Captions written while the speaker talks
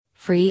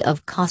free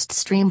of cost.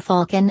 Stream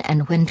Falcon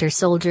and Winter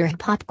Soldier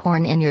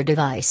Hdpopcorn in your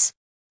device.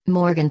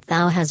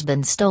 Morgenthau has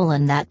been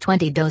stolen that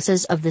 20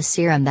 doses of the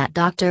serum that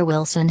Dr.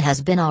 Wilson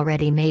has been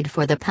already made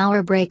for the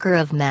power breaker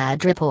of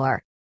Madripoor.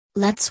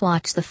 Let's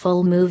watch the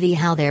full movie.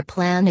 How their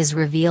plan is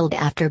revealed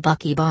after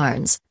Bucky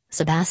Barnes,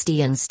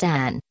 Sebastian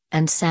Stan,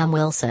 and Sam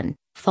Wilson,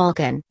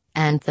 Falcon,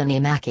 Anthony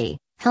Mackie,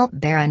 help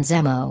Baron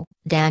Zemo,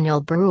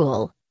 Daniel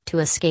Bruhl, to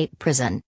escape prison.